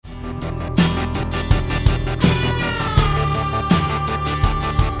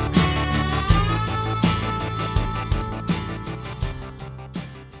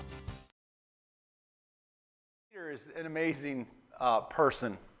is an amazing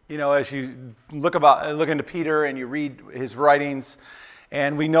person. You know, as you look into Peter and you read his writings,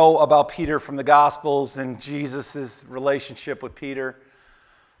 and we know about Peter from the Gospels and Jesus' relationship with Peter.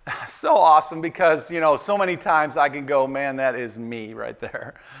 So awesome because, so many times I can go, man, that is me right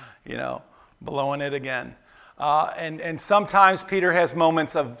there, blowing it again. And sometimes Peter has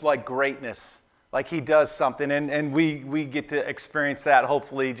moments of like greatness, like he does something, and we get to experience that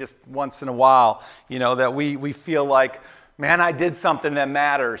hopefully just once in a while, that we feel like, man, I did something that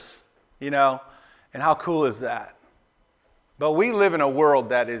matters, and how cool is that? But we live in a world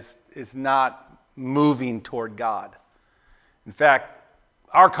that is not moving toward God. In fact,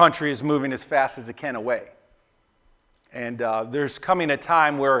 our country is moving as fast as it can away. And there's coming a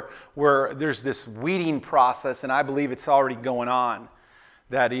time where there's this weeding process, and I believe it's already going on,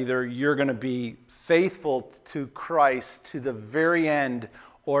 that either you're going to be faithful to Christ to the very end,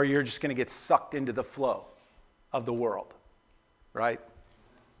 or you're just going to get sucked into the flow of the world, right?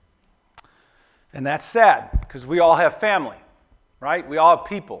 And that's sad, because we all have family, right? We all have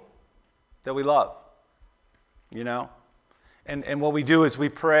people that we love, And what we do is we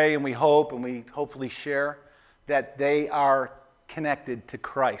pray and we hope and we hopefully share that they are connected to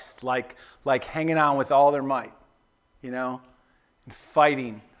Christ, like hanging on with all their might, and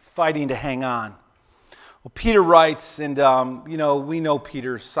fighting to hang on. Well, Peter writes, and we know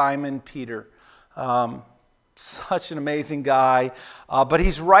Peter, Simon Peter, such an amazing guy, but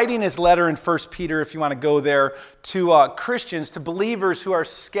he's writing his letter in 1 Peter, if you want to go there, to Christians, to believers who are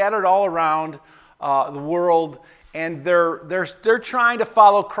scattered all around the world, and they're trying to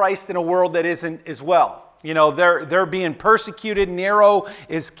follow Christ in a world that isn't as well. They're being persecuted. Nero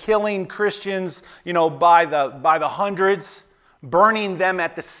is killing Christians, by the hundreds, burning them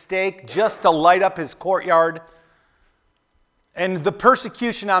at the stake just to light up his courtyard. And the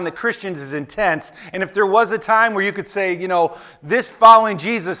persecution on the Christians is intense. And if there was a time where you could say, this following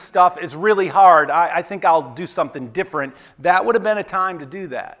Jesus stuff is really hard, I think I'll do something different, that would have been a time to do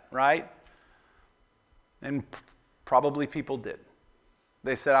that, right? And probably people did.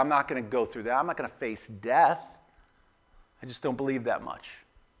 They said, I'm not going to go through that. I'm not going to face death. I just don't believe that much.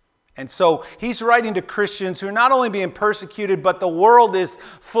 And so he's writing to Christians who are not only being persecuted, but the world is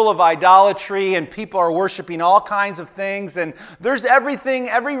full of idolatry and people are worshiping all kinds of things. And there's every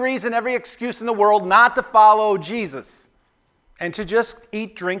reason, every excuse in the world not to follow Jesus and to just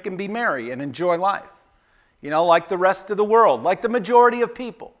eat, drink, and be merry and enjoy life. Like the rest of the world, like the majority of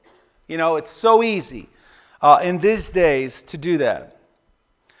people. It's so easy in these days to do that.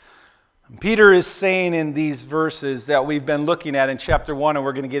 Peter is saying in these verses that we've been looking at in chapter 1, and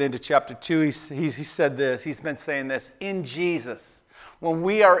we're going to get into chapter 2, he said this, he's been saying this, in Jesus. When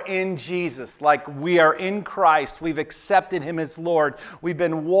we are in Jesus, like we are in Christ, we've accepted him as Lord, we've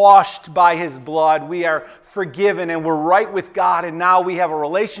been washed by his blood, we are forgiven, and we're right with God, and now we have a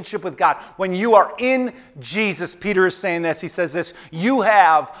relationship with God. When you are in Jesus, Peter is saying this, he says this, you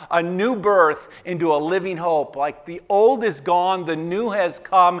have a new birth into a living hope. Like the old is gone, the new has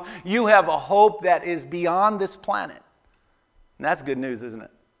come. You have a hope that is beyond this planet. And that's good news, isn't it?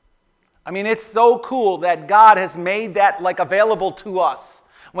 I mean, it's so cool that God has made that like available to us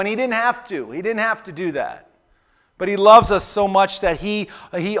when he didn't have to. He didn't have to do that. But he loves us so much that he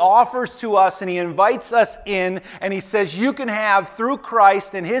offers to us and he invites us in, and he says you can have, through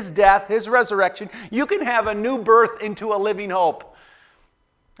Christ and his death, his resurrection, you can have a new birth into a living hope.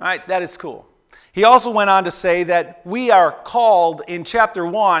 All right, that is cool. He also went on to say that we are called in chapter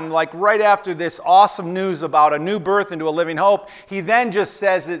 1, like right after this awesome news about a new birth into a living hope, he then just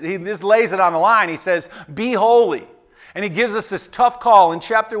says that he just lays it on the line. He says, be holy. And he gives us this tough call in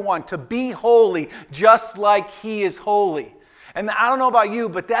chapter 1 to be holy just like he is holy. And I don't know about you,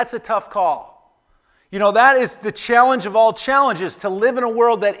 but that's a tough call. That is the challenge of all challenges, to live in a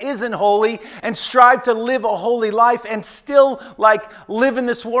world that isn't holy and strive to live a holy life and still live in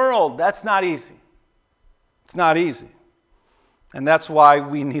this world. That's not easy. It's not easy. And that's why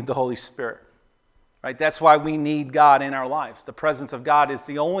we need the Holy Spirit. Right? That's why we need God in our lives. The presence of God is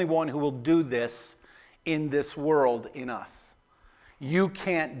the only one who will do this in this world in us. You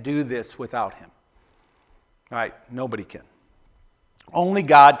can't do this without him. Right? Nobody can. Only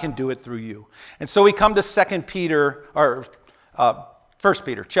God can do it through you. And so we come to 2 Peter, or 1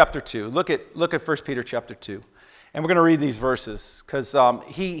 Peter chapter 2. Look at 1 Peter chapter 2. And we're going to read these verses because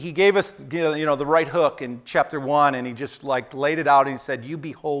he gave us the right hook in chapter 1, and he just laid it out and he said, you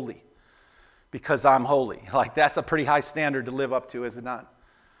be holy because I'm holy. That's a pretty high standard to live up to, is it not?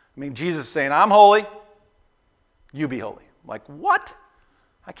 I mean, Jesus is saying, I'm holy, you be holy. What?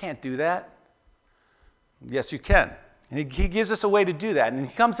 I can't do that. Yes, you can. And he gives us a way to do that. And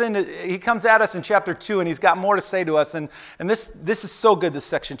he comes at us in chapter 2, and he's got more to say to us. And this is so good, this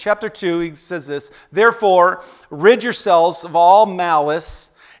section. Chapter 2, he says this, "Therefore, rid yourselves of all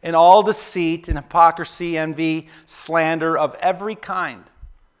malice and all deceit and hypocrisy, envy, slander of every kind.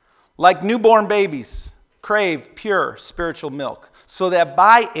 Like newborn babies, crave pure spiritual milk, so that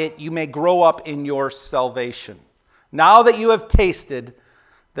by it you may grow up in your salvation. Now that you have tasted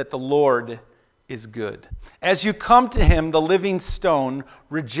that the Lord is good. As you come to him, the living stone,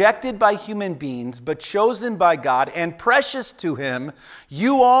 rejected by human beings, but chosen by God and precious to him,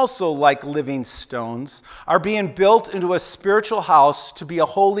 you also, like living stones, are being built into a spiritual house to be a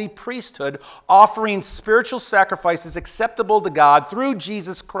holy priesthood, offering spiritual sacrifices acceptable to God through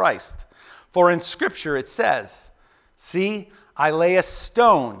Jesus Christ. For in Scripture it says, 'See, I lay a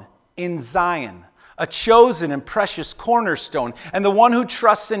stone in Zion, a chosen and precious cornerstone, and the one who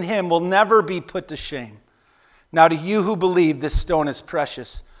trusts in him will never be put to shame.' Now to you who believe, this stone is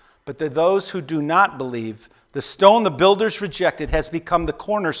precious, but to those who do not believe, the stone the builders rejected has become the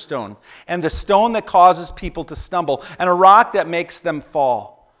cornerstone, and the stone that causes people to stumble, and a rock that makes them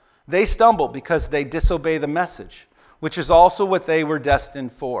fall. They stumble because they disobey the message, which is also what they were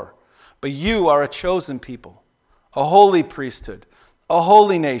destined for. But you are a chosen people, a holy priesthood, a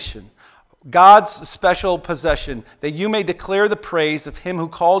holy nation, God's special possession, that you may declare the praise of him who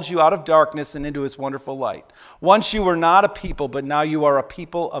called you out of darkness and into his wonderful light. Once you were not a people, but now you are a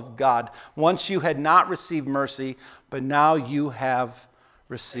people of God. Once you had not received mercy, but now you have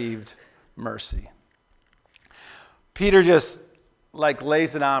received mercy." Peter just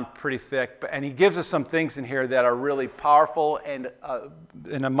lays it on pretty thick, and he gives us some things in here that are really powerful and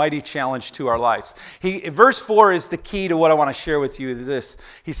a mighty challenge to our lives. Verse 4 is the key to what I want to share with you. This,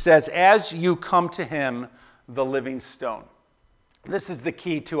 he says, "As you come to him, the living stone." This is the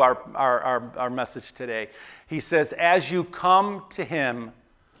key to our message today. He says, "As you come to him,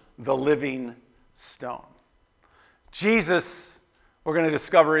 the living stone." Jesus, we're going to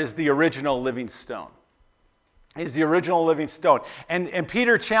discover, is the original living stone. Is the original living stone. And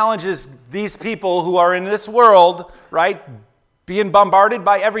Peter challenges these people who are in this world, right, being bombarded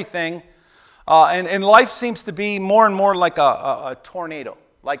by everything. And life seems to be more and more like a tornado.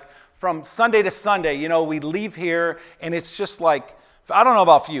 Like from Sunday to Sunday, we leave here and it's just like, I don't know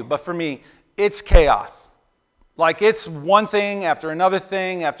about you, but for me, it's chaos. Like it's one thing after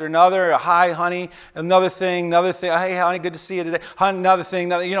after another. Hi, honey, another thing. Hey, honey, good to see you today. Another thing,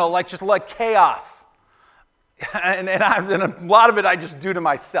 just like chaos. And a lot of it I just do to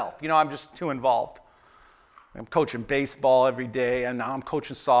myself. I'm just too involved. I'm coaching baseball every day, and now I'm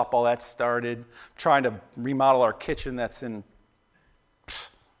coaching softball. That started. Trying to remodel our kitchen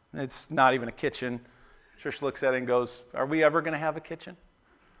it's not even a kitchen. Trish looks at it and goes, "Are we ever going to have a kitchen?"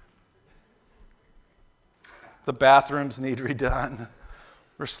 The bathrooms need redone.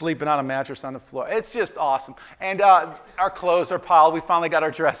 We're sleeping on a mattress on the floor. It's just awesome. And our clothes are piled. We finally got our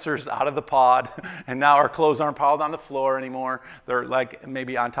dressers out of the pod, and now our clothes aren't piled on the floor anymore. They're like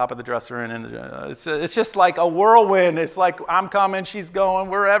maybe on top of the dresser, and it's just like a whirlwind. It's like I'm coming, she's going,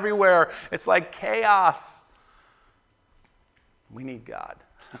 we're everywhere. It's like chaos. We need God.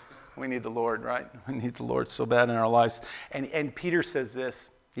 We need the Lord, right? We need the Lord so bad in our lives. And Peter says this.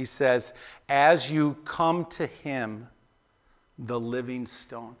 He says, "As you come to him, the living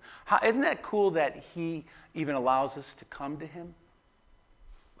stone." Isn't that cool that he even allows us to come to him?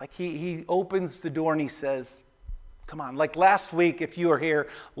 Like he opens the door and he says, "Come on." Like last week, if you were here,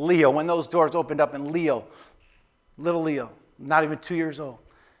 Leo, when those doors opened up, and little Leo, not even 2 years old,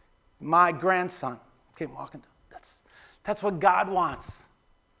 my grandson came walking. That's what God wants.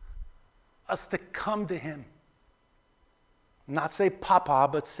 Us to come to him. Not say Papa,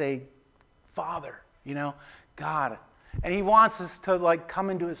 but say Father, God. And he wants us to come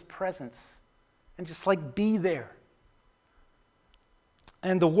into his presence and just be there.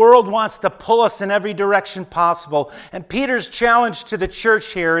 And the world wants to pull us in every direction possible. And Peter's challenge to the church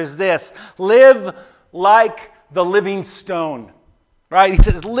here is this: live like the living stone. Right? He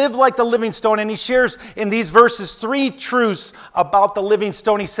says, live like the living stone. And he shares in these verses 3 truths about the living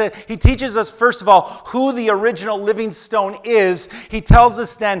stone. He teaches us, first of all, who the original living stone is. He tells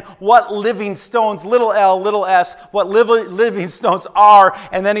us then what living stones, little l, little s, what living stones are.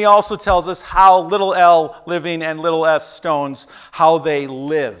 And then he also tells us how little l living and little s stones, how they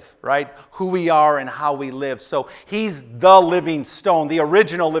live, right? Who we are and how we live. So he's the living stone, the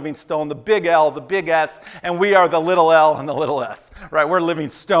original living stone, the big L, the big S, and we are the little l and the little s, right? We're living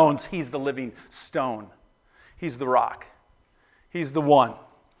stones. He's the living stone. He's the rock. He's the one.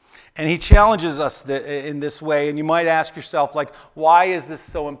 And he challenges us in this way. And you might ask yourself, like, why is this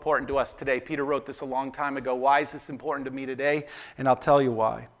so important to us today? Peter wrote this a long time ago. Why is this important to me today? And I'll tell you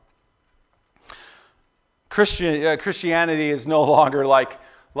why. Christianity is no longer like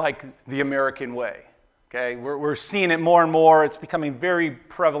the American way. Okay, we're seeing it more and more. It's becoming very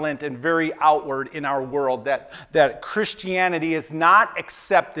prevalent and very outward in our world that Christianity is not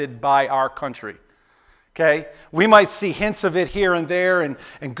accepted by our country. Okay, we might see hints of it here and there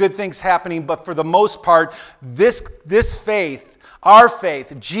and good things happening, but for the most part, this faith, our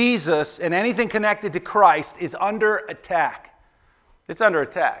faith, Jesus, and anything connected to Christ is under attack. It's under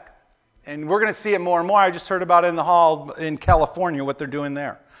attack. And we're going to see it more and more. I just heard about it in the hall in California, what they're doing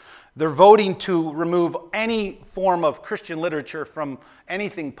there. They're voting to remove any form of Christian literature from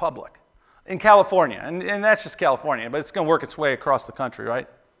anything public in California. And that's just California, but it's going to work its way across the country, right?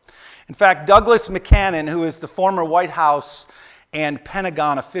 In fact, Douglas McCannon, who is the former White House and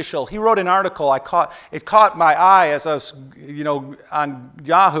Pentagon official, he wrote an article. It caught my eye as I was, on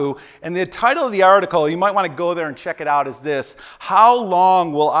Yahoo. And the title of the article, you might want to go there and check it out, is this: How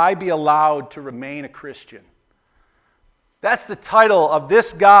long will I be allowed to remain a Christian? That's the title of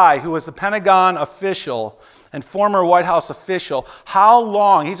this guy who was a Pentagon official and former White House official. How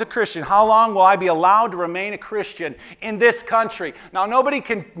long, he's a Christian, how long will I be allowed to remain a Christian in this country? Now, nobody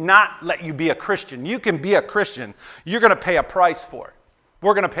can not let you be a Christian. You can be a Christian. You're going to pay a price for it.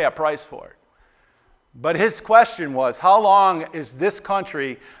 We're going to pay a price for it. But his question was, how long is this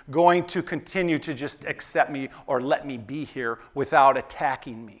country going to continue to just accept me or let me be here without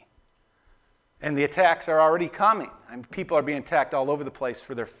attacking me? And the attacks are already coming. I mean, people are being attacked all over the place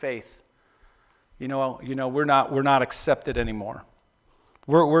for their faith. We're not accepted anymore.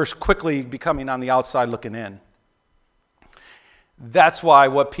 We're quickly becoming on the outside looking in. That's why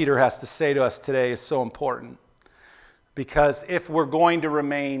what Peter has to say to us today is so important. Because if we're going to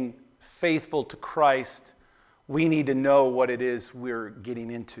remain faithful to Christ, we need to know what it is we're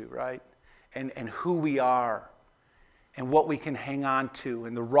getting into, right? And who we are. And what we can hang on to,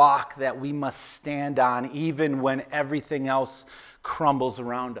 and the rock that we must stand on even when everything else crumbles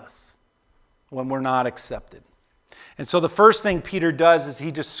around us, when we're not accepted. And so the first thing Peter does is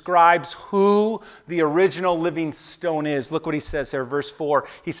he describes who the original living stone is. Look what he says there, verse 4.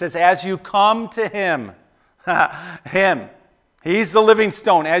 He says, as you come to him, him. He's the living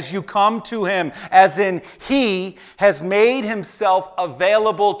stone. As you come to him, as in he has made himself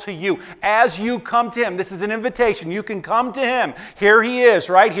available to you. As you come to him, this is an invitation. You can come to him. Here he is,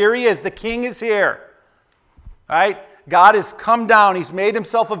 right? Here he is. The king is here, right? God has come down. He's made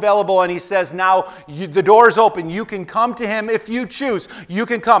himself available, and he says, now the door is open. You can come to him if you choose. You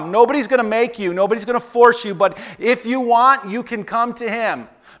can come. Nobody's going to make you. Nobody's going to force you, but if you want, you can come to him.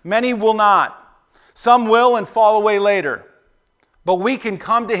 Many will not. Some will and fall away later. But we can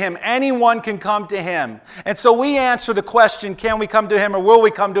come to him. Anyone can come to him. And so we answer the question, can we come to him or will we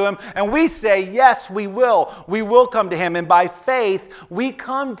come to him? And we say, yes, we will. We will come to him. And by faith, we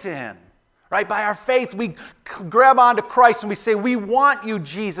come to him. Right? By our faith, we grab onto Christ and we say, we want you,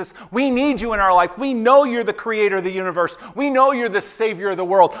 Jesus. We need you in our life. We know you're the creator of the universe. We know you're the savior of the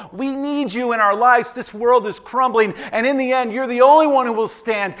world. We need you in our lives. This world is crumbling. And in the end, you're the only one who will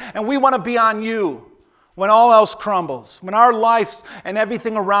stand. And we want to be on you. When all else crumbles, when our lives and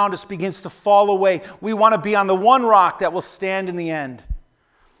everything around us begins to fall away, we want to be on the one rock that will stand in the end.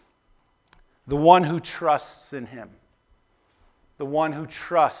 The one who trusts in him. The one who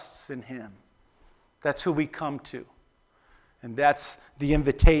trusts in him. That's who we come to. And that's the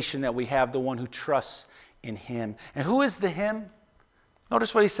invitation that we have, the one who trusts in him. And who is the him?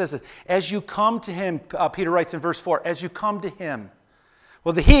 Notice what he says. As you come to him, Peter writes in verse 4, as you come to him.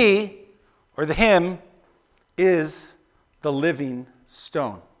 Well, the he, or the him, is the living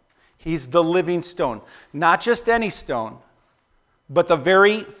stone. He's the living stone. Not just any stone, but the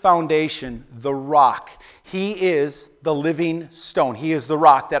very foundation, the rock. He is the living stone. He is the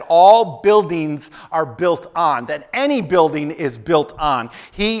rock that all buildings are built on, that any building is built on.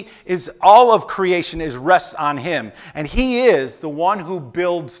 He is, all of creation rests on him. And he is the one who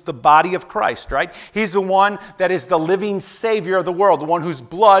builds the body of Christ, right? He's the one that is the living Savior of the world, the one whose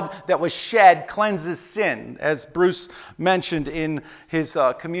blood that was shed cleanses sin, as Bruce mentioned in his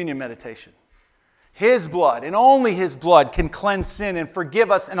communion meditation. His blood, and only his blood, can cleanse sin and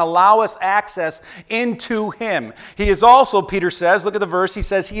forgive us and allow us access into him. He is also, Peter says, look at the verse, he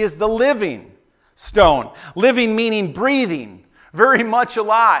says he is the living stone. Living meaning breathing, very much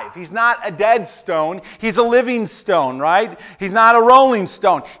alive. He's not a dead stone, he's a living stone, right? He's not a rolling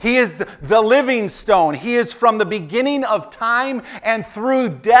stone. He is the living stone. He is from the beginning of time and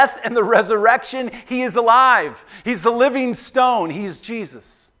through death and the resurrection, he is alive. He's the living stone. He is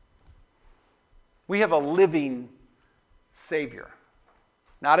Jesus. We have a living Savior,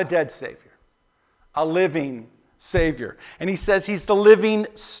 not a dead Savior, a living Savior. And he says he's the living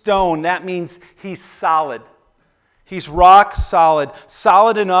stone. That means he's solid. He's rock solid,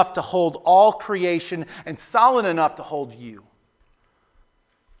 solid enough to hold all creation and solid enough to hold you.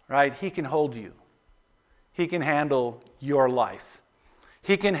 Right? He can hold you. He can handle your life.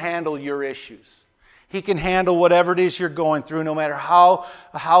 He can handle your issues. He can handle whatever it is you're going through, no matter how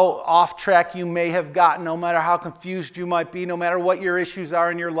off track you may have gotten, no matter how confused you might be, no matter what your issues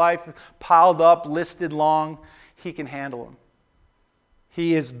are in your life, piled up, listed long, he can handle them.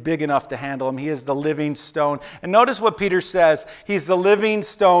 He is big enough to handle them. He is the living stone. And notice what Peter says. He's the living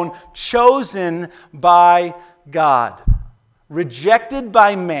stone chosen by God, rejected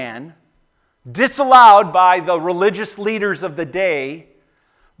by man, disallowed by the religious leaders of the day,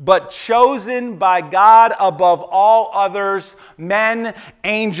 but chosen by God above all others, men,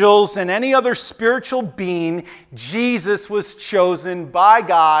 angels, and any other spiritual being. Jesus was chosen by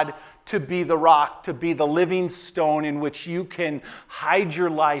God to be the rock, to be the living stone in which you can hide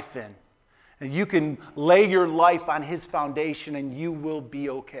your life in. And you can lay your life on his foundation and you will be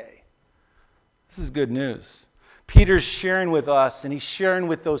okay. This is good news. Peter's sharing with us, and he's sharing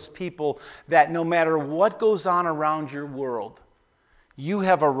with those people that no matter what goes on around your world, you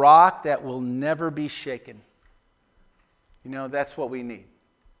have a rock that will never be shaken. You know, that's what we need.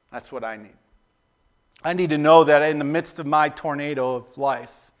 That's what I need. I need to know that in the midst of my tornado of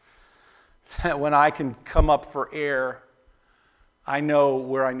life, that when I can come up for air, I know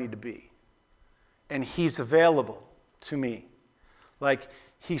where I need to be. And he's available to me. Like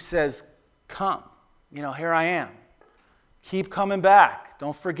he says, come. You know, here I am. Keep coming back.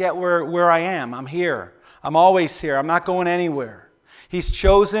 Don't forget where I am. I'm here. I'm always here. I'm not going anywhere. He's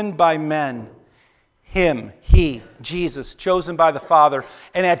chosen by men. Him, he, Jesus, chosen by the Father.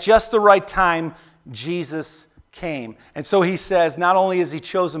 And at just the right time, Jesus came. And so he says, not only is he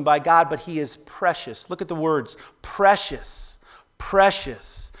chosen by God, but he is precious. Look at the words. Precious.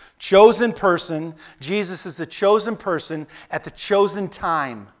 Precious. Chosen person. Jesus is the chosen person at the chosen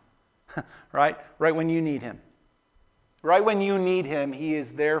time. Right? Right when you need him. Right when you need him, he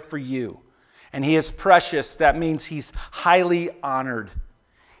is there for you. And he is precious. That means he's highly honored.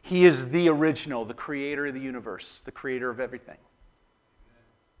 He is the original, the creator of the universe, the creator of everything.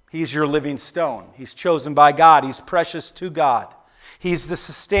 He's your living stone. He's chosen by God. He's precious to God. He's the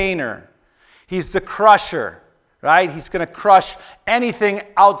sustainer. He's the crusher, right? He's going to crush anything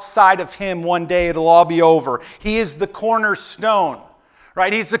outside of him one day. It'll all be over. He is the cornerstone,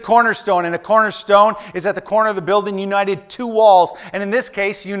 right? He's the cornerstone, and a cornerstone is at the corner of the building, united two walls, and in this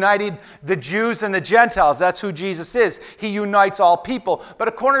case, united the Jews and the Gentiles. That's who Jesus is. He unites all people. But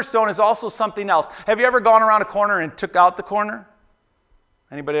a cornerstone is also something else. Have you ever gone around a corner and took out the corner?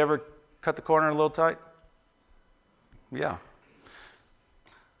 Anybody ever cut the corner a little tight? Yeah.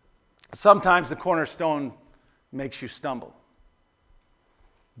 Sometimes the cornerstone makes you stumble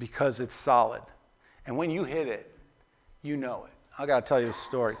because it's solid. And when you hit it, you know it. I got to tell you this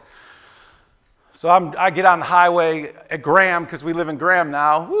story. So I get on the highway at Graham, because we live in Graham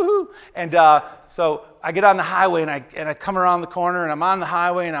now. Woohoo! And so I get on the highway, and I come around the corner, and I'm on the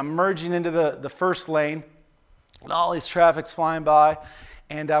highway, and I'm merging into the first lane, and all these traffic's flying by,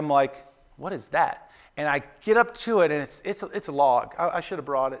 and I'm like, what is that? And I get up to it, and it's a log. I should have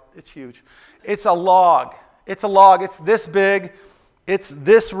brought it. It's huge. It's a log. It's a log. It's this big. It's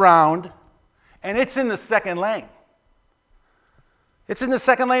this round, and it's in the second lane. It's in the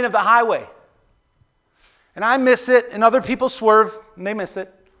second lane of the highway. And I miss it, and other people swerve, and they miss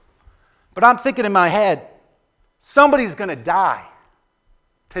it. But I'm thinking in my head, somebody's going to die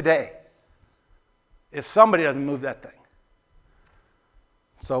today if somebody doesn't move that thing.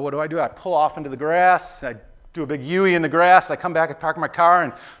 So what do? I pull off into the grass. I do a big U-ey in the grass. I come back and park my car,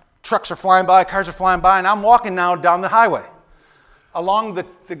 and trucks are flying by, cars are flying by, and I'm walking now down the highway along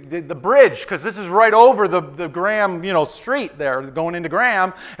the bridge, because this is right over the Graham, street there, going into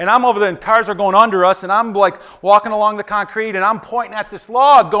Graham, and I'm over there, and cars are going under us, and I'm like walking along the concrete, and I'm pointing at this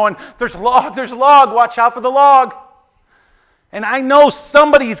log, going, there's a log, watch out for the log. And I know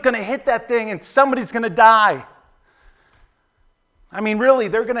somebody's going to hit that thing, and somebody's going to die. I mean, really,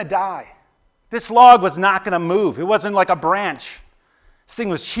 they're going to die. This log was not going to move. It wasn't like a branch. This thing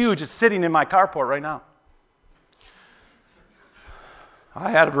was huge. It's sitting in my carport right now. I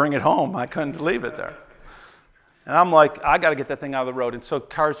had to bring it home. I couldn't leave it there. And I'm like, I got to get that thing out of the road. And so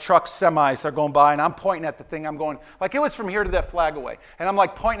cars, trucks, semis are going by, and I'm pointing at the thing. I'm going, like it was from here to that flag away. And I'm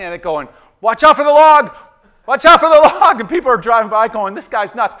like pointing at it going, watch out for the log. watch out for the log. And people are driving by going, this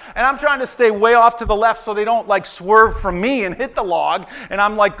guy's nuts. And I'm trying to stay way off to the left so they don't like swerve from me and hit the log. And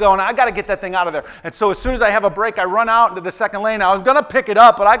I'm like going, I got to get that thing out of there. And so as soon as I have a break, I run out into the second lane. I was going to pick it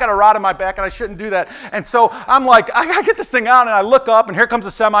up, but I got a rod in my back and I shouldn't do that. And so I'm like, I got to get this thing out. And I look up and here comes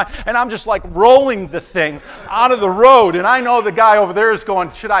a semi. And I'm just like rolling the thing out of the road. And I know the guy over there is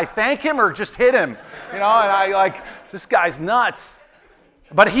going, should I thank him or just hit him? You know, and I like, this guy's nuts.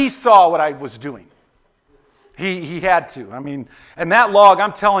 But he saw what I was doing. He had to. I mean, and that log,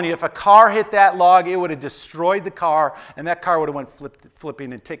 I'm telling you, if a car hit that log, it would have destroyed the car, and that car would have went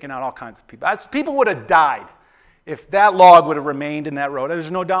flipping and taken out all kinds of people. People would have died if that log would have remained in that road.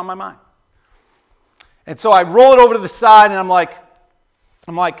 There's no doubt in my mind. And so I roll it over to the side, and I'm like,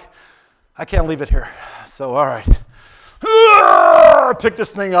 I can't leave it here. So, all right. I pick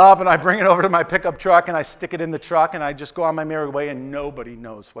this thing up, and I bring it over to my pickup truck, and I stick it in the truck, and I just go on my merry way, and nobody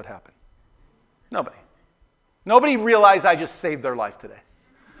knows what happened. Nobody. Nobody realized I just saved their life today.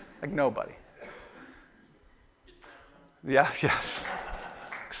 Like nobody. Yeah.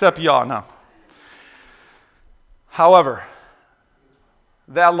 Except y'all, no. However,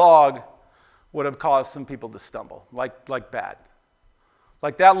 that log would have caused some people to stumble, like bad.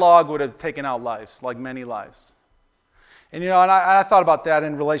 Like that log would have taken out lives, like many lives. And, and I thought about that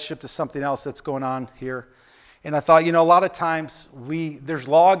in relationship to something else that's going on here. And I thought, a lot of times there's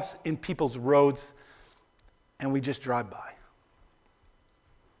logs in people's roads and we just drive by.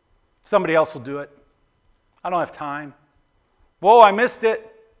 Somebody else will do it. I don't have time. Whoa, I missed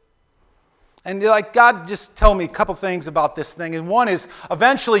it. And God just tell me a couple things about this thing. And one is,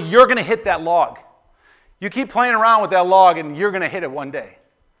 eventually you're going to hit that log. You keep playing around with that log and you're going to hit it one day.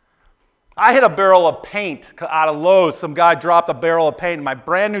 I hit a barrel of paint out of Lowe's. Some guy dropped a barrel of paint in my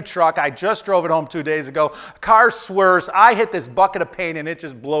brand new truck. I just drove it home 2 days ago. Car swerves. I hit this bucket of paint and it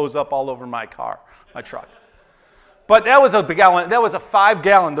just blows up all over my truck. But that was a big gallon. That was a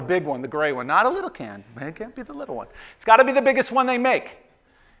 5-gallon, the big one, the gray one. Not a little can. It can't be the little one. It's got to be the biggest one they make.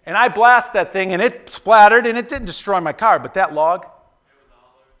 And I blast that thing and it splattered and it didn't destroy my car. But that log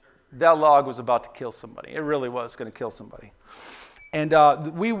was about to kill somebody. It really was going to kill somebody. And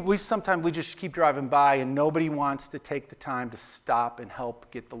we sometimes just keep driving by and nobody wants to take the time to stop and help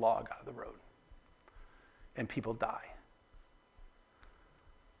get the log out of the road. And people die.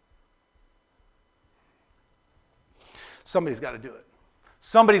 Somebody's got to do it.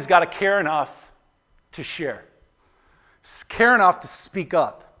 Somebody's got to care enough to share. Care enough to speak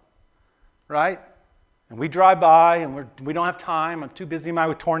up. Right? And we drive by and we don't have time. I'm too busy in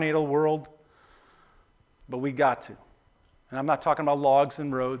my tornado world. But we got to. And I'm not talking about logs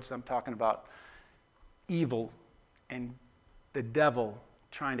and roads. I'm talking about evil and the devil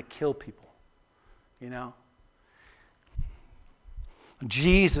trying to kill people.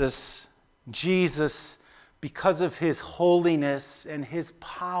 Jesus, because of his holiness and his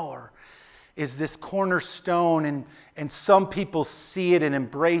power, is this cornerstone. And some people see it and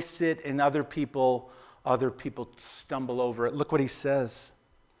embrace it, and other people stumble over it. Look what he says.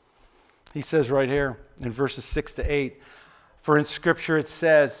 He says right here in verses 6-8, for in Scripture it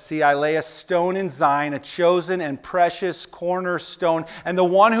says, see, I lay a stone in Zion, a chosen and precious cornerstone, and the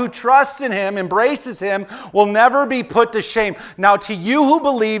one who trusts in him, embraces him, will never be put to shame. Now to you who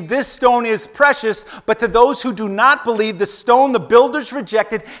believe, this stone is precious, but to those who do not believe, the stone the builders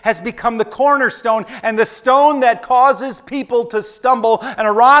rejected has become the cornerstone, and the stone that causes people to stumble, and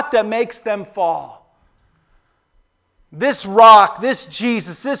a rock that makes them fall. This rock, this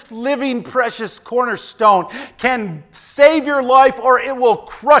Jesus, this living precious cornerstone can save your life or it will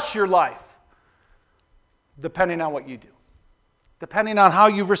crush your life, depending on what you do, depending on how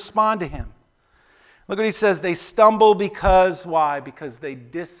you respond to him. Look what he says, they stumble because, why? Because they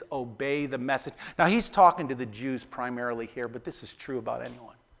disobey the message. Now he's talking to the Jews primarily here, but this is true about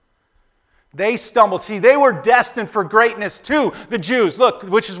anyone. They stumbled. See, they were destined for greatness too, the Jews. Look,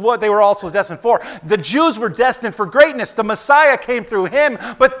 which is what they were also destined for. The Jews were destined for greatness. The Messiah came through him,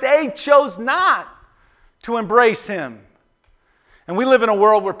 but they chose not to embrace him. And we live in a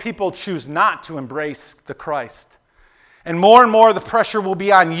world where people choose not to embrace the Christ. And more the pressure will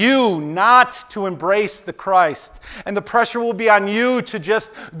be on you not to embrace the Christ. And the pressure will be on you to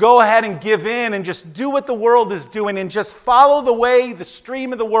just go ahead and give in and just do what the world is doing and just follow the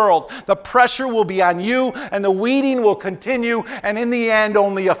stream of the world. The pressure will be on you and the weeding will continue, and in the end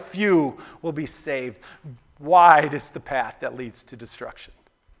only a few will be saved. Wide is the path that leads to destruction.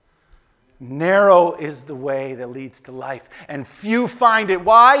 Narrow is the way that leads to life, and few find it.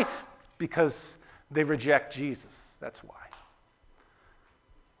 Why? Because they reject Jesus. That's why.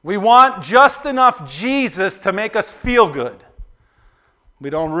 We want just enough Jesus to make us feel good. We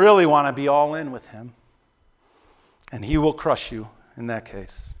don't really want to be all in with him. And he will crush you in that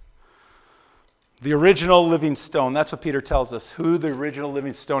case. The original living stone. That's what Peter tells us, who the original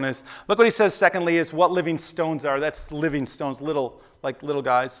living stone is. Look what he says, secondly, is what living stones are. That's living stones, little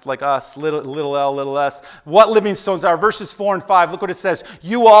guys, like us, little L, little S. What living stones are. Verses 4 and 5, look what it says.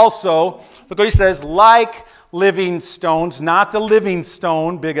 You also, look what he says, like living stones, not the living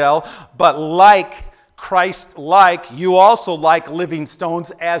stone, big L, but like Christ-like, you also like living stones.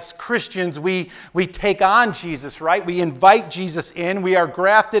 As Christians, we take on Jesus, right? We invite Jesus in. We are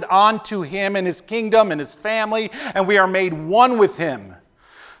grafted onto him and his kingdom and his family, and we are made one with him.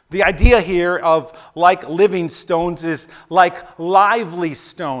 The idea here of like living stones is like lively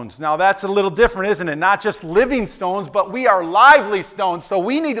stones. Now that's a little different, isn't it? Not just living stones, but we are lively stones, so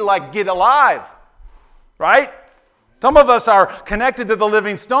we need to get alive, right? Some of us are connected to the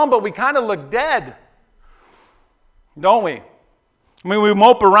living stone, but we kind of look dead. Don't we? I mean, we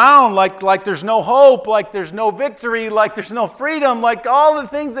mope around like there's no hope, like there's no victory, like there's no freedom, like all the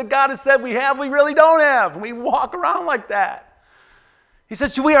things that God has said we have, we really don't have. We walk around like that. He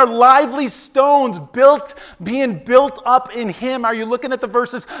says, we are lively stones being built up in him. Are you looking at the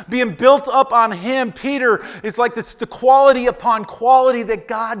verses? Being built up on him. Peter is like this, the quality upon quality that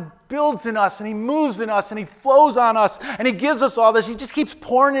God builds in us, and he moves in us, and he flows on us, and he gives us all this. He just keeps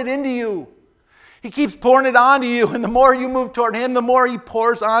pouring it into you. He keeps pouring it onto you, and the more you move toward him, the more he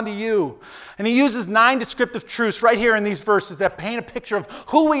pours onto you. And he uses 9 descriptive truths right here in these verses that paint a picture of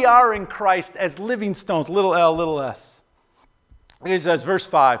who we are in Christ as living stones, little L, little S. He says, verse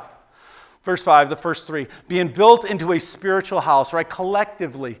 5, the first 3, being built into a spiritual house, right?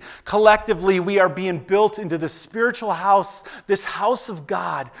 Collectively, we are being built into this spiritual house, this house of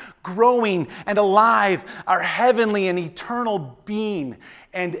God, growing and alive, our heavenly and eternal being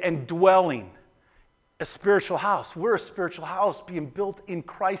and dwelling. A spiritual house. We're a spiritual house being built in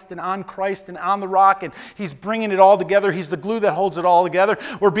Christ and on the rock, and he's bringing it all together. He's the glue that holds it all together.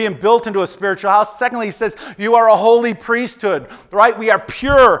 We're being built into a spiritual house. Secondly, he says, you are a holy priesthood, right? We are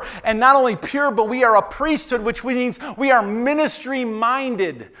pure, and not only pure, but we are a priesthood, which means we are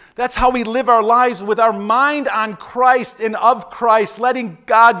ministry-minded. That's how we live our lives, with our mind on Christ and of Christ, letting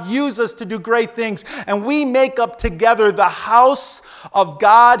God use us to do great things. And we make up together the house of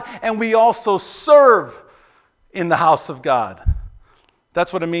God, and we also serve in the house of God.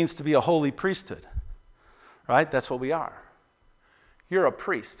 That's what it means to be a holy priesthood, right? That's what we are. You're a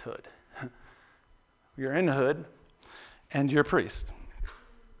priesthood. You're in the hood, and you're a priest.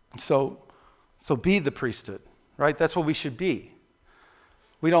 So be the priesthood, right? That's what we should be.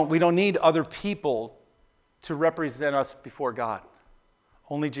 We don't need other people to represent us before God.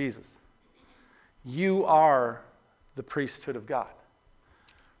 Only Jesus. You are the priesthood of God,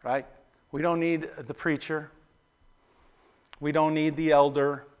 right? We don't need the preacher. We don't need the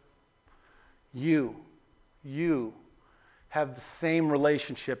elder. You have the same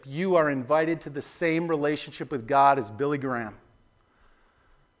relationship. You are invited to the same relationship with God as Billy Graham.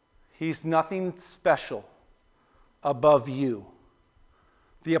 He's nothing special above you.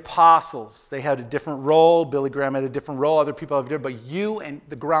 The apostles, they had a different role. Billy Graham had a different role. Other people have different, but you and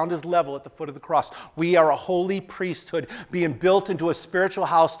the ground is level at the foot of the cross. We are a holy priesthood being built into a spiritual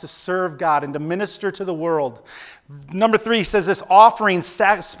house to serve God and to minister to the world. Number 3, he says this, offering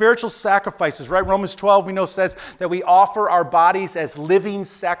spiritual sacrifices, right? Romans 12, we know, says that we offer our bodies as living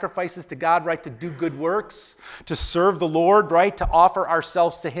sacrifices to God, right? To do good works, to serve the Lord, right? To offer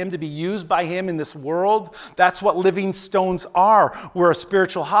ourselves to him, to be used by him in this world. That's what living stones are. We're a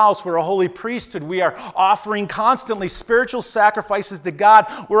spiritual house. We're a holy priesthood. We are offering constantly spiritual sacrifices to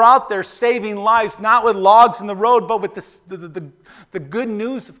God. We're out there saving lives, not with logs in the road, but with the good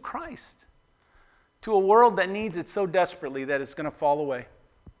news of Christ, to a world that needs it so desperately that it's going to fall away.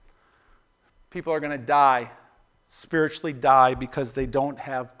 People are going to die, spiritually die, because they don't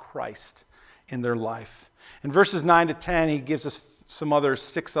have Christ in their life. In verses 9 to 10, he gives us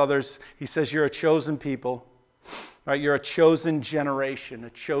six others. He says, you're a chosen people, right? You're a chosen generation, a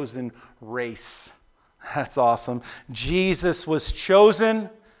chosen race. That's awesome. Jesus was chosen.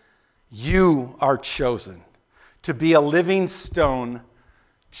 You are chosen to be a living stone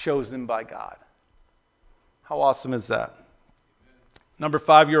chosen by God. How awesome is that? Number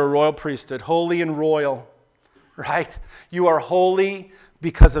 5, you're a royal priesthood, holy and royal, right? You are holy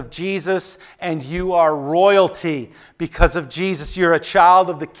because of Jesus, and you are royalty because of Jesus. You're a child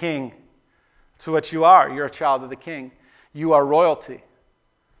of the King. That's what you are. You're a child of the King. You are royalty,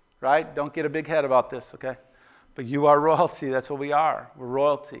 right? Don't get a big head about this, okay? But you are royalty. That's what we are. We're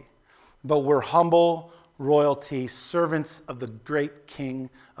royalty. But we're humble royalty, servants of the great King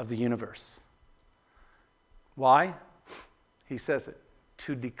of the universe. Why? He says it,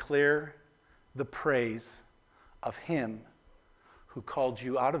 to declare the praise of him who called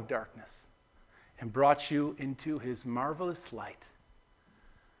you out of darkness and brought you into his marvelous light.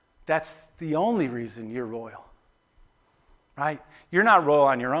 That's the only reason you're royal, right? You're not royal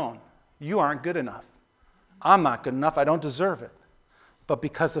on your own. You aren't good enough. I'm not good enough. I don't deserve it. But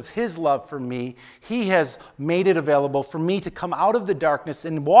because of his love for me, he has made it available for me to come out of the darkness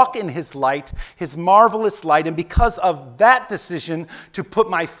and walk in his light, his marvelous light. And because of that decision to put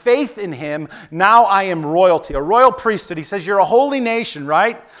my faith in him, now I am royalty, a royal priesthood. He says, you're a holy nation,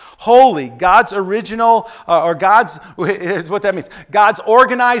 right? Holy, God's original, or God's, is what that means. God's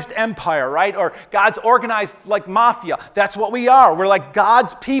organized empire, right? Or God's organized like mafia. That's what we are. We're like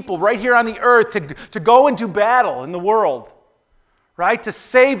God's people right here on the earth to go and do battle in the world. Right? To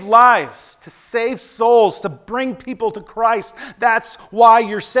save lives, to save souls, to bring people to Christ. That's why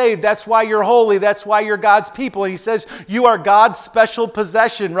you're saved. That's why you're holy. That's why you're God's people. And he says you are God's special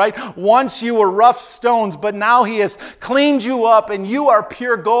possession, right? Once you were rough stones, but now he has cleaned you up and you are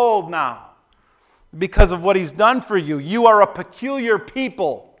pure gold now because of what he's done for you. You are a peculiar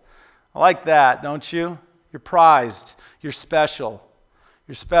people. I like that, don't you? You're prized. You're special.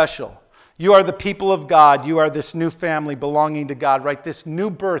 You're special. You are the people of God. You are this new family belonging to God, right? This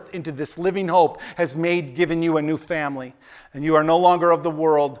new birth into this living hope has given you a new family. And you are no longer of the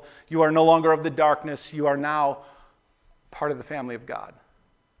world. You are no longer of the darkness. You are now part of the family of God.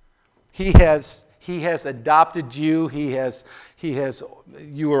 He has adopted you.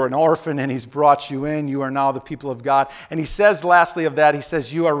 You are an orphan and he's brought you in. You are now the people of God. And he says, lastly of that, he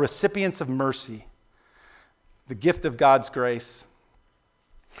says, you are recipients of mercy, the gift of God's grace.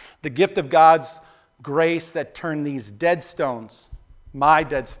 The gift of God's grace that turned these dead stones, my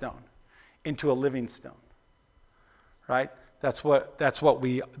dead stone, into a living stone. Right? That's what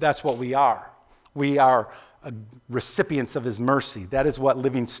we are. We are recipients of his mercy. That is what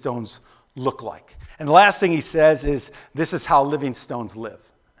living stones look like. And the last thing he says is, this is how living stones live.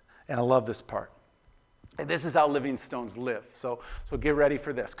 And I love this part. And this is how living stones live. So get ready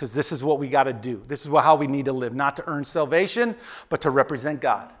for this, because this is what we got to do. This is how we need to live, not to earn salvation, but to represent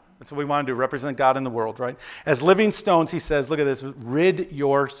God. That's what we want to do, represent God in the world, right? As living stones, he says, look at this, rid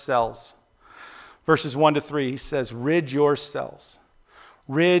yourselves. Verses 1-3, he says, rid yourselves.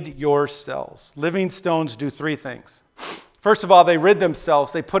 Rid yourselves. Living stones do three things. First of all, they rid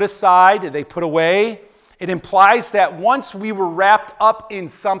themselves. They put aside, they put away. It implies that once we were wrapped up in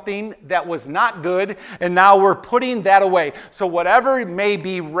something that was not good, and now we're putting that away. So whatever may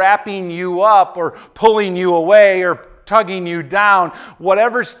be wrapping you up or pulling you away or tugging you down,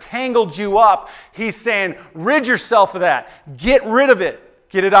 whatever's tangled you up, he's saying, rid yourself of that. Get rid of it.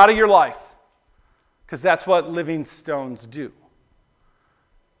 Get it out of your life. Because that's what living stones do.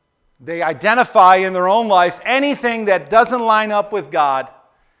 They identify in their own life anything that doesn't line up with God,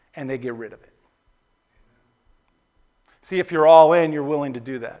 and they get rid of it. See, if you're all in, you're willing to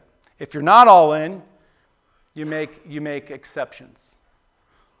do that. If you're not all in, you make exceptions.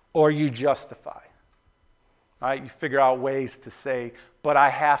 Or you justify. Right? You figure out ways to say, but I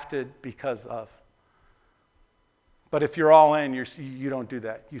have to because of. But if you're all in, you don't do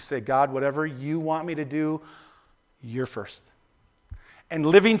that. You say, God, whatever you want me to do, you're first. And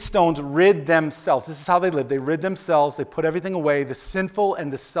living stones rid themselves. This is how they live. They rid themselves. They put everything away, the sinful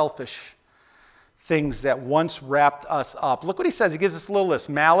and the selfish things that once wrapped us up. Look what he says. He gives us a little list.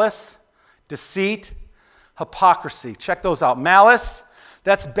 Malice, deceit, hypocrisy. Check those out. Malice,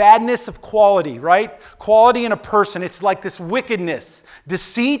 that's badness of quality, right? Quality in a person. It's like this wickedness.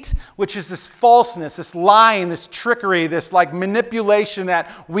 Deceit, which is this falseness, this lying, this trickery, this like manipulation that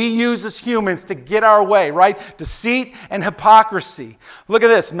we use as humans to get our way, right? Deceit and hypocrisy. Look at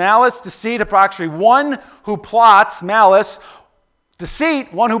this. Malice, deceit, hypocrisy. One who plots, malice.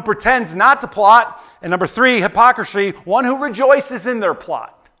 Deceit, one who pretends not to plot. And number 3, hypocrisy, one who rejoices in their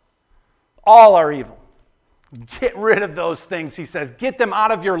plot. All are evil. Get rid of those things, he says. Get them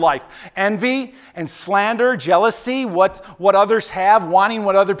out of your life. Envy and slander, jealousy, what others have, wanting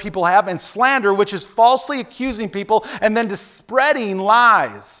what other people have, and slander, which is falsely accusing people and then spreading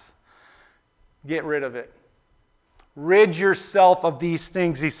lies. Get rid of it. Rid yourself of these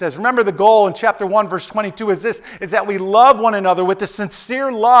things, he says. Remember the goal in chapter 1, verse 22 is this, is that we love one another with a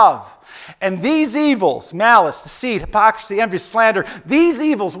sincere love. And these evils, malice, deceit, hypocrisy, envy, slander, these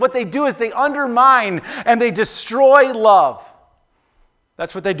evils, what they do is they undermine and they destroy love.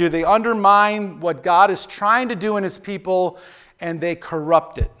 That's what they do. They undermine what God is trying to do in his people, and they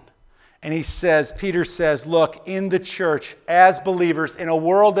corrupt it. And he says, Peter says, look, in the church, as believers, in a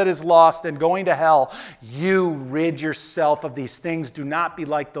world that is lost and going to hell, you rid yourself of these things. Do not be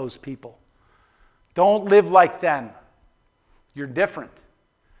like those people. Don't live like them. You're different.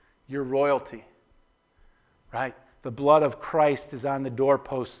 You're royalty. right? The blood of Christ is on the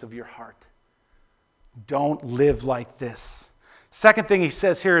doorposts of your heart. Don't live like this. Second thing he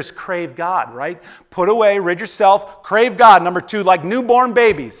says here is crave God, right? Put away, rid yourself, crave God. Number 2, like newborn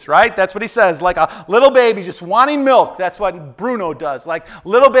babies, right? That's what he says, like a little baby just wanting milk. That's what Bruno does. Like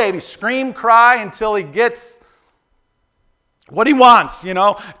little baby, scream, cry until he gets what he wants,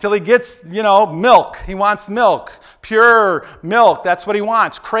 till he gets, milk. He wants milk, pure milk. That's what he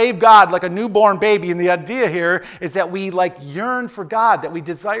wants. Crave God like a newborn baby. And the idea here is that we yearn for God, that we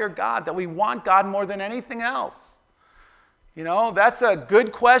desire God, that we want God more than anything else. That's a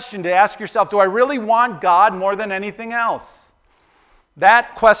good question to ask yourself. Do I really want God more than anything else?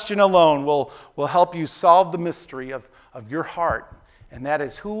 That question alone will help you solve the mystery of your heart. And that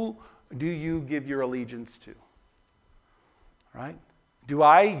is, who do you give your allegiance to? Right? Do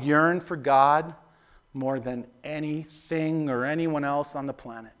I yearn for God more than anything or anyone else on the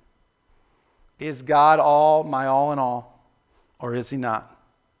planet? Is God my all in all, or is he not?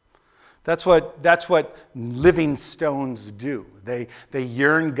 That's what living stones do. They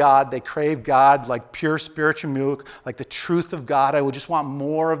yearn God, they crave God like pure spiritual milk, like the truth of God. I would just want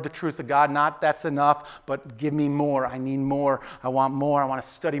more of the truth of God. Not that's enough, but give me more. I need more. I want more. I want to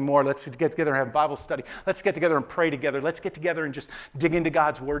study more. Let's get together and have Bible study. Let's get together and pray together. Let's get together and just dig into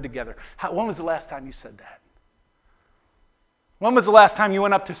God's Word together. When was the last time you said that? When was the last time you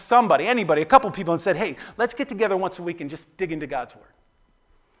went up to somebody, anybody, a couple people and said, hey, let's get together once a week and just dig into God's Word?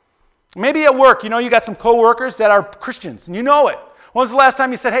 Maybe at work, you got some coworkers that are Christians, and you know it. When was the last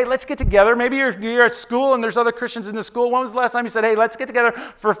time you said, hey, let's get together? Maybe you're at school and there's other Christians in the school. When was the last time you said, hey, let's get together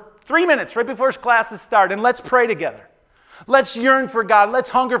for 3 minutes right before classes start and let's pray together. Let's yearn for God. Let's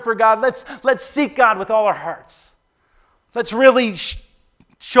hunger for God. Let's seek God with all our hearts. Let's really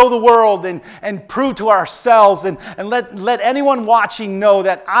show the world and prove to ourselves and let anyone watching know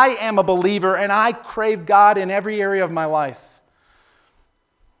that I am a believer and I crave God in every area of my life.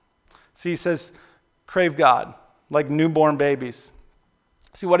 See, he says, crave God like newborn babies.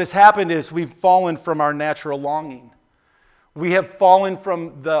 See, what has happened is we've fallen from our natural longing. We have fallen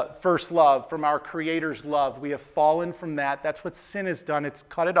from the first love, from our Creator's love. We have fallen from that. That's what sin has done. It's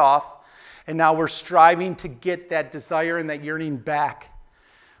cut it off. And now we're striving to get that desire and that yearning back.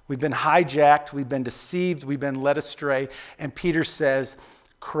 We've been hijacked. We've been deceived. We've been led astray. And Peter says,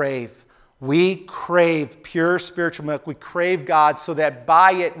 crave. We crave pure spiritual milk. We crave God so that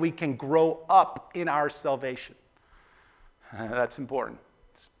by it we can grow up in our salvation. That's important.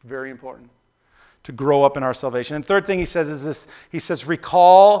 It's very important to grow up in our salvation. And third thing he says is this. He says,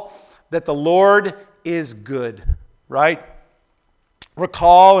 recall that the Lord is good, right?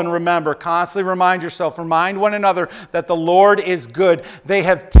 Recall and remember. Constantly remind yourself. Remind one another that the Lord is good. They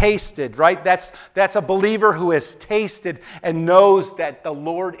have tasted, right? That's a believer who has tasted and knows that the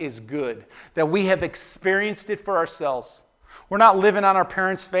Lord is good. That we have experienced it for ourselves. We're not living on our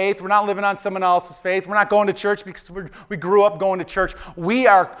parents' faith. We're not living on someone else's faith. We're not going to church because we grew up going to church. We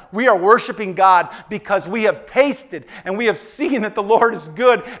are worshiping God because we have tasted and we have seen that the Lord is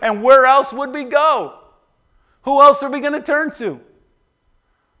good. And where else would we go? Who else are we going to turn to?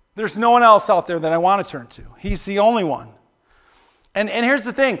 There's no one else out there that I want to turn to. He's the only one. And here's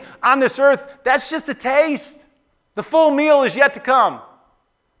the thing. On this earth, that's just a taste. The full meal is yet to come.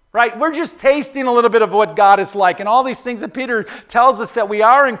 Right? We're just tasting a little bit of what God is like. And all these things that Peter tells us that we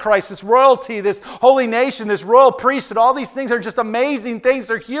are in Christ, this royalty, this holy nation, this royal priesthood, all these things are just amazing things.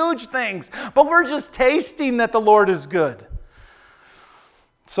 They're huge things. But we're just tasting that the Lord is good.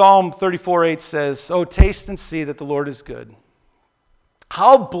 Psalm 34:8 says, "Oh, taste and see that the Lord is good.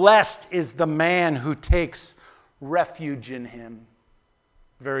 How blessed is the man who takes refuge in him."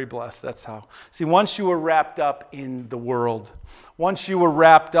 Very blessed, that's how. See, once you were wrapped up in the world, once you were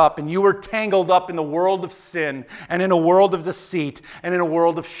wrapped up and you were tangled up in the world of sin and in a world of deceit and in a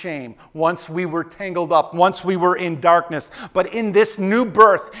world of shame, once we were tangled up, once we were in darkness, but in this new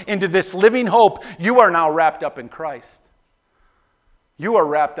birth, into this living hope, you are now wrapped up in Christ. You are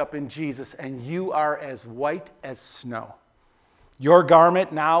wrapped up in Jesus and you are as white as snow. Your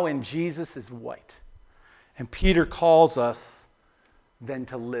garment now in Jesus is white. And Peter calls us then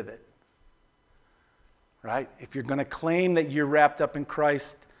to live it. Right? If you're going to claim that you're wrapped up in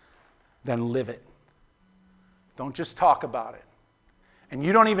Christ, then live it. Don't just talk about it. And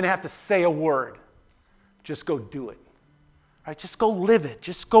you don't even have to say a word. Just go do it. Right? Just go live it.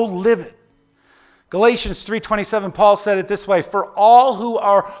 Just go live it. Galatians 3:27, Paul said it this way, "For all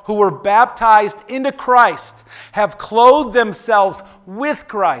who were baptized into Christ have clothed themselves with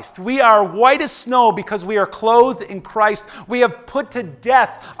Christ." We are white as snow because we are clothed in Christ. We have put to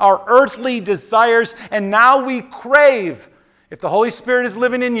death our earthly desires, and now we crave. If the Holy Spirit is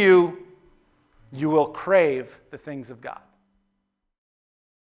living in you, you will crave the things of God.